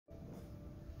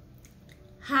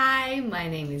Hi, my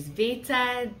name is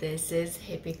Vita. This is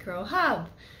Hippie Crow Hub.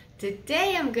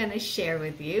 Today I'm going to share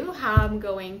with you how I'm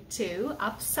going to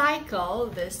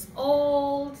upcycle this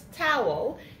old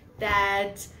towel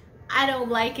that I don't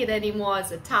like it anymore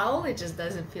as a towel. It just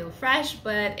doesn't feel fresh,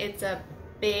 but it's a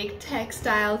big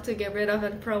textile to get rid of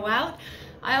and throw out.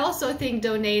 I also think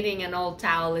donating an old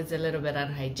towel is a little bit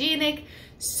unhygienic.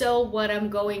 So what I'm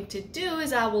going to do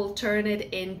is I will turn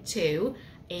it into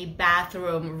a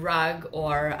bathroom rug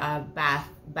or a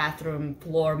bathroom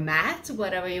floor mat,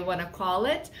 whatever you want to call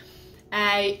it.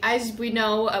 As we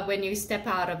know, when you step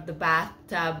out of the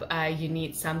bathtub, you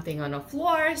need something on the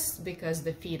floors because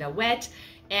the feet are wet.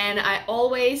 And I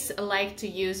always like to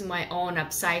use my own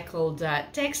upcycled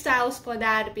textiles for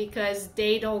that because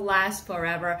they don't last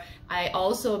forever. I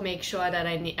also make sure that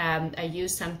I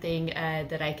use something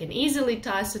that I can easily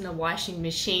toss in the washing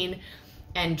machine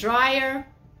and dryer,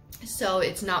 so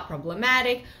it's not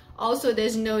problematic. Also,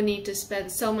 there's no need to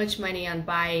spend so much money on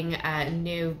buying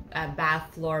new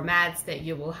bath floor mats that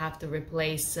you will have to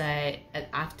replace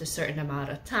after a certain amount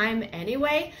of time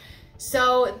anyway.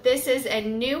 So this is a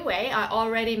new way. I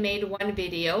already made one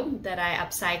video that I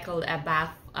upcycled a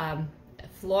bath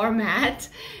floor mat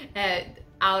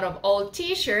out of old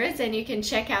t-shirts, and you can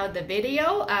check out the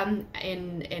video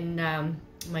in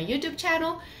my YouTube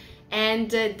channel.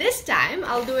 And this time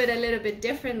I'll do it a little bit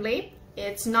differently.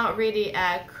 It's not really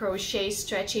a crochet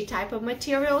stretchy type of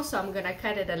material, so I'm gonna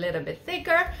cut it a little bit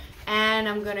thicker, and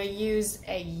I'm gonna use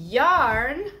a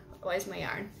yarn. Where's my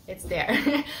yarn? It's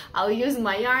there. I'll use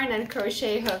my yarn and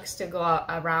crochet hooks to go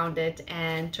around it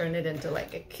and turn it into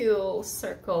like a cool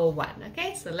circle one.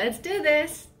 Okay, so let's do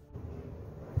this.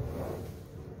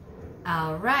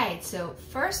 All right, so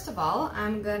first of all,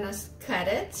 I'm gonna cut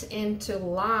it into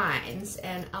lines,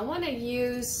 and I wanna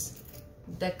use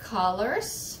the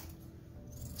colors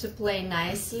to play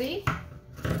nicely.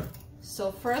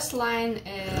 So first line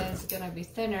is gonna be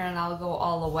thinner and I'll go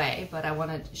all the way, but I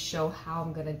wanna show how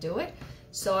I'm gonna do it.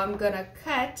 So I'm gonna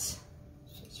cut,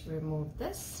 just remove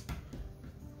this.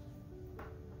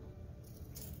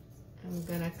 I'm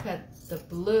gonna cut the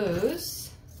blues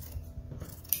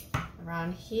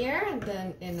around here, and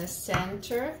then in the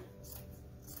center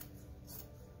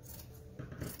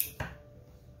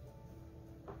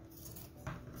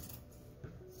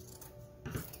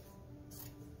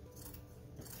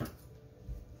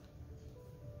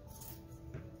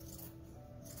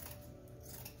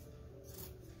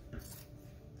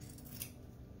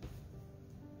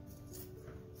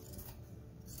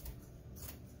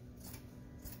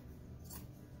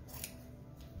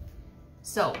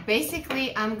So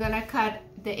basically, I'm gonna cut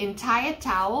the entire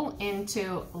towel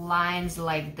into lines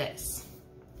like this.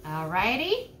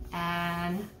 Alrighty,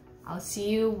 and I'll see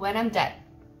you when I'm done.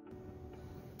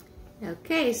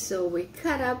 Okay, so we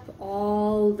cut up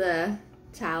all the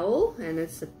towel, and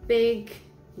it's a big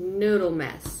noodle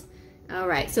mess.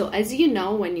 Alright, so as you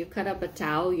know, when you cut up a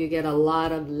towel, you get a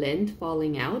lot of lint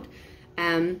falling out.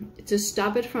 To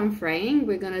stop it from fraying,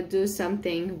 we're gonna do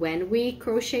something. When we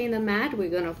crochet in the mat, we're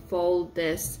gonna fold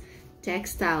this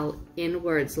textile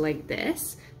inwards like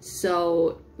this,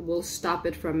 so we'll stop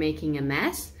it from making a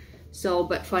mess. So,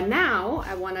 but for now,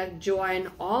 I want to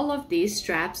join all of these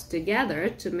straps together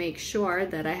to make sure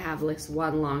that I have like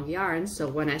one long yarn, so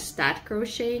when I start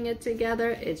crocheting it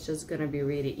together, it's just gonna be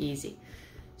really easy.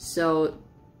 So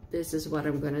this is what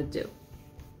I'm gonna do.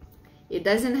 It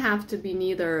doesn't have to be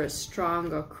neither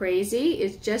strong or crazy.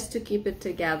 It's just to keep it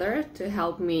together to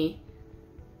help me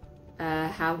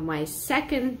have my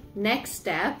next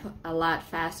step a lot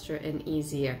faster and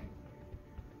easier.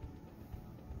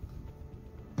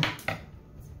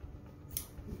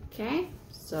 Okay,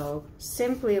 so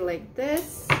simply like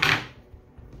this.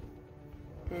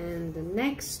 And the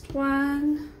next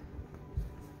one.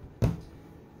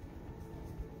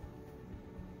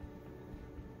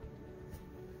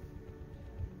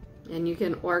 And you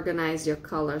can organize your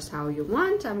colors how you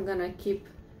want. I'm gonna keep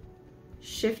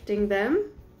shifting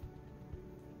them.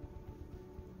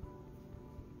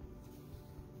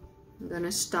 I'm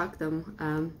gonna stock them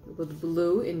with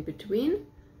blue in between,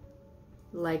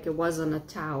 like it was on a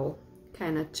towel.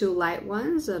 Kind of two light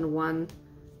ones and one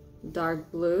dark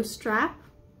blue strap.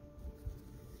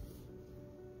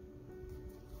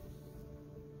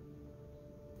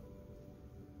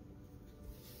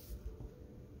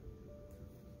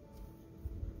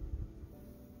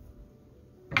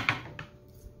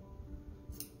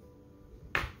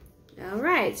 All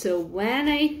right, so when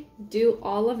I do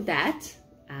all of that,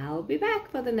 I'll be back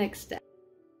for the next step.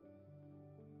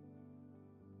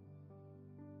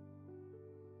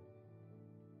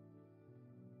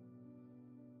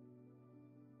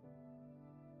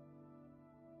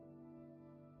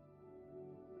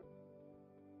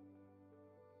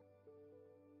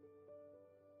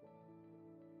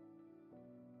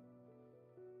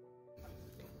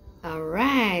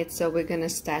 right, so we're gonna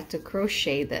start to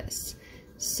crochet this.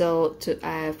 So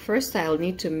to first I'll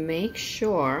need to make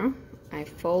sure I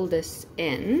fold this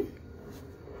in,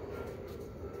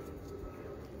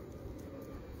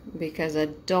 because I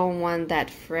don't want that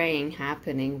fraying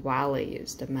happening while I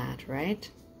use the mat, right?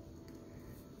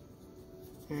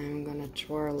 I'm gonna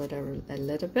twirl it a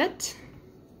little bit.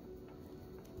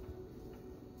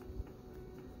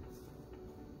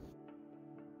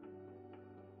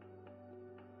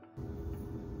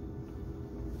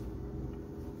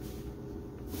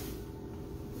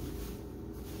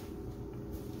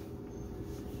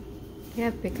 Yeah,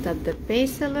 I picked up the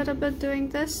pace a little bit doing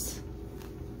this.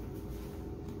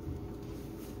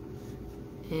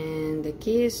 And the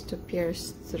key is to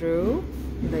pierce through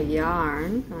the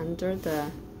yarn under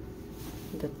the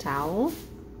towel.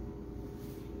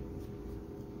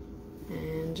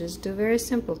 And just do very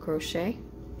simple crochet.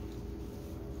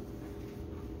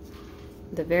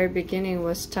 The very beginning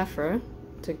was tougher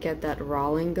to get that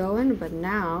rolling going, but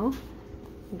now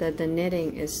that the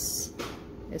knitting is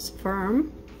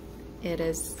firm, it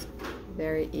is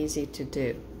very easy to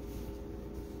do.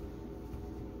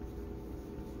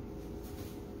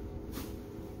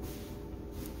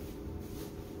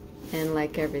 And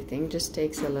like everything, just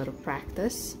takes a little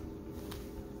practice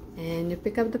and you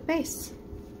pick up the pace.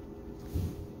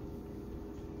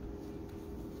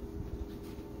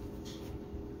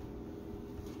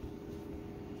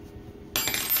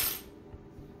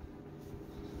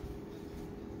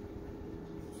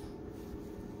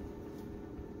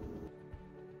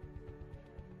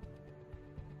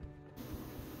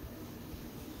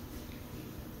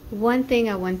 One thing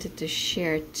I wanted to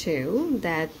share too,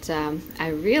 that I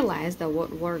realized that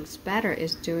what works better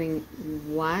is doing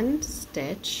one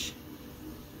stitch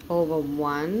over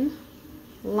one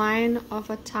line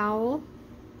of a towel.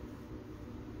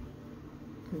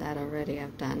 That already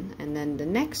I've done, and then the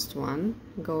next one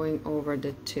going over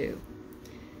the two.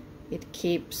 It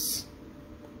keeps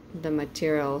the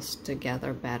materials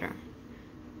together better.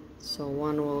 So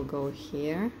one will go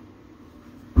here,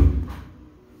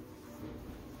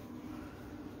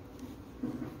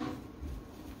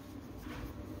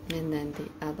 and then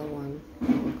the other one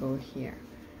will go here.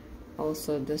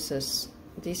 Also,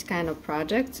 these kind of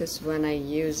projects is when I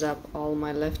use up all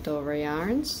my leftover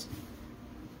yarns.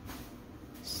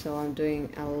 So I'm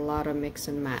doing a lot of mix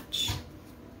and match.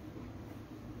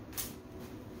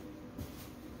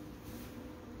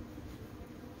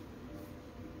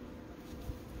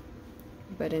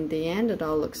 But in the end, it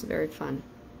all looks very fun.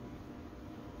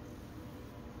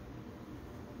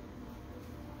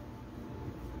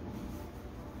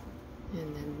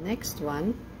 And then next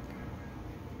one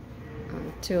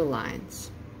on two lines.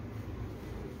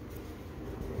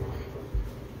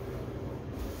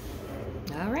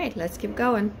 All right, let's keep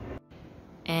going.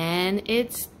 And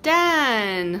it's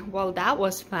done. Well, that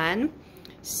was fun.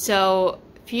 So,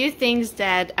 few things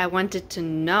that I wanted to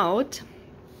note.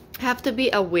 Have to be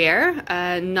aware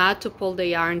not to pull the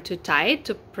yarn too tight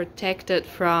to protect it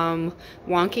from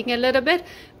wonking a little bit,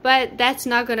 but that's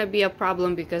not going to be a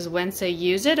problem because once I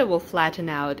use it, it will flatten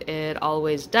out. It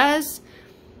always does.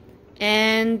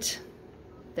 And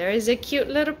there is a cute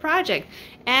little project.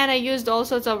 And I used all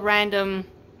sorts of random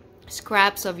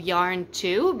scraps of yarn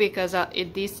too, because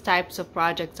these types of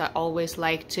projects I always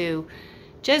like to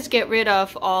just get rid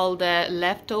of all the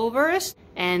leftovers.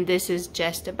 And this is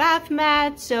just a bath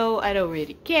mat, so I don't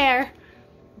really care,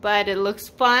 but it looks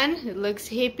fun, it looks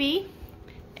hippie,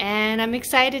 and I'm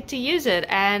excited to use it.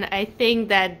 And I think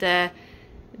that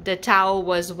the towel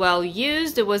was well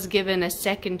used. It was given a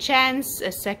second chance,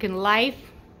 a second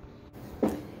life.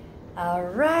 All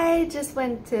right, just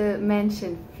want to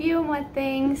mention a few more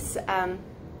things.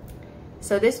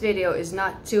 So this video is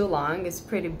not too long. It's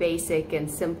pretty basic and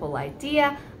simple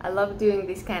idea. I love doing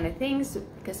these kind of things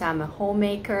because I'm a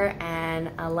homemaker and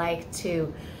I like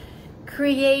to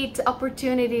create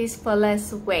opportunities for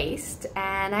less waste,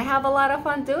 and I have a lot of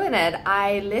fun doing it.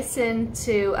 I listened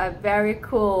to a very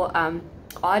cool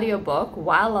audiobook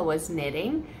while I was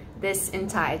knitting this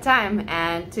entire time,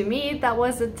 and to me that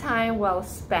was a time well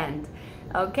spent.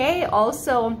 Okay,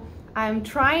 also I'm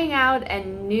trying out a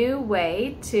new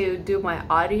way to do my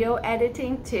audio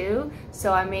editing too.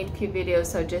 So I made a few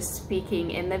videos of just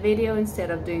speaking in the video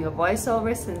instead of doing a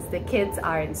voiceover. Since the kids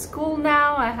are in school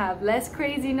now, I have less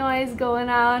crazy noise going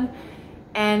on.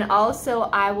 And also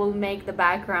I will make the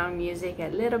background music a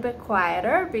little bit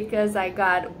quieter because I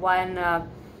got one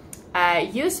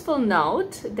useful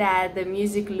note that the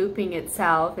music looping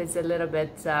itself is a little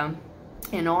bit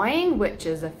annoying, which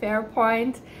is a fair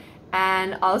point.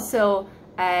 And also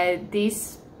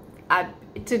these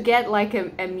to get like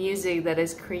a music that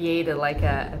is created, like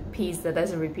a piece that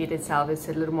doesn't repeat itself, it's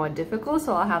a little more difficult,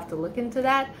 so I'll have to look into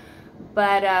that.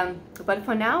 But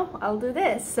for now, I'll do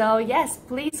this. So yes,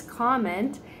 please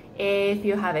comment if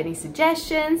you have any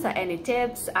suggestions or any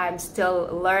tips. I'm still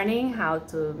learning how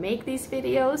to make these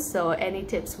videos, so any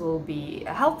tips will be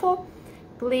helpful.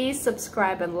 Please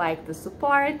subscribe and like the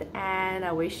support, and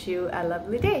I wish you a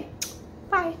lovely day.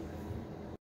 Bye.